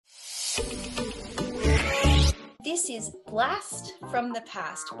This is Blast from the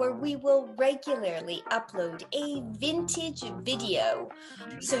Past, where we will regularly upload a vintage video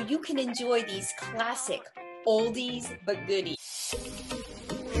so you can enjoy these classic oldies but goodies.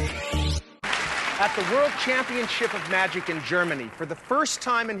 At the World Championship of Magic in Germany, for the first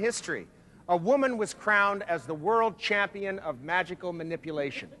time in history, a woman was crowned as the world champion of magical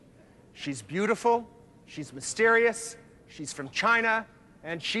manipulation. She's beautiful, she's mysterious, she's from China,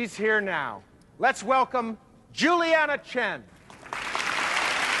 and she's here now. Let's welcome Juliana Chen.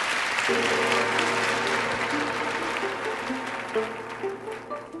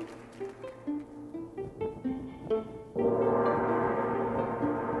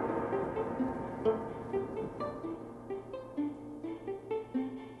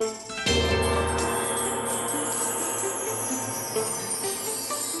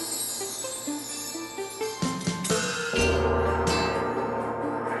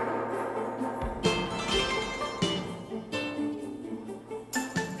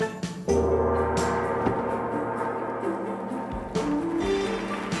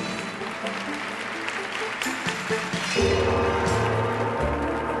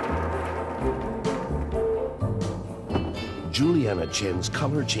 Juliana Chen's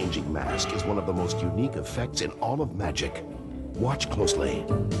color-changing mask is one of the most unique effects in all of magic. Watch closely.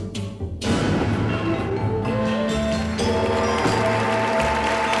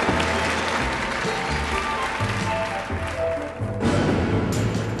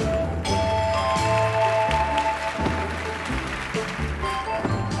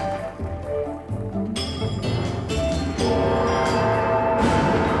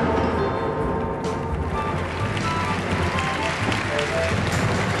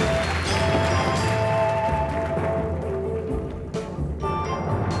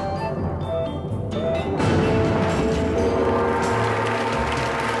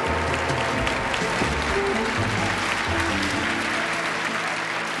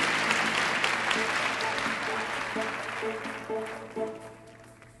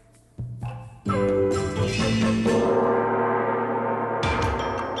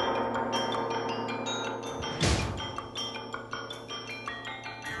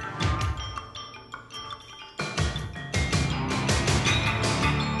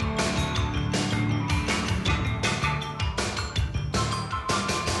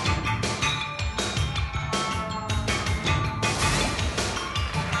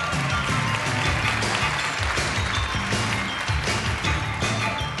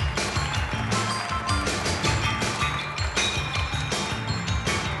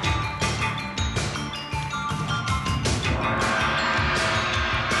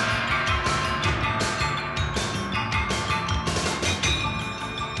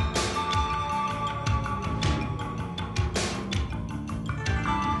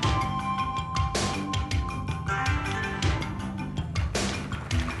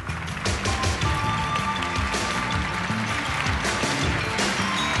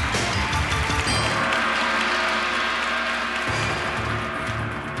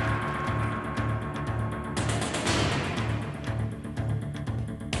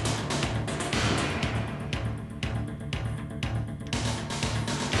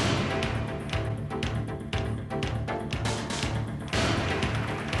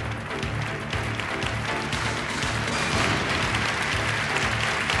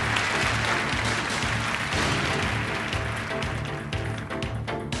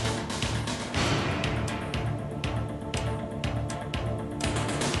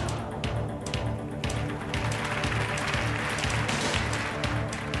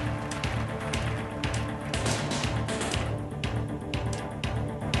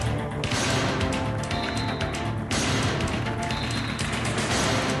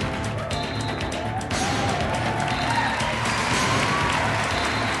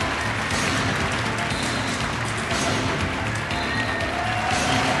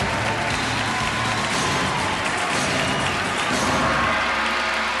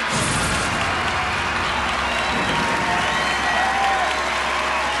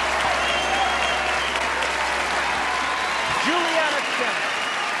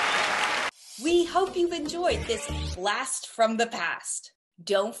 We hope you've enjoyed this blast from the past.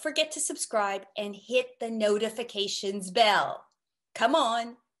 Don't forget to subscribe and hit the notifications bell. Come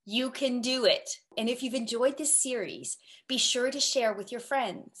on, you can do it. And if you've enjoyed this series, be sure to share with your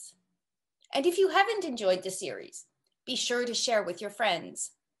friends. And if you haven't enjoyed the series, be sure to share with your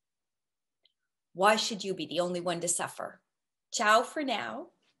friends. Why should you be the only one to suffer? Ciao for now,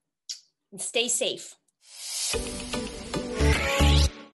 and stay safe.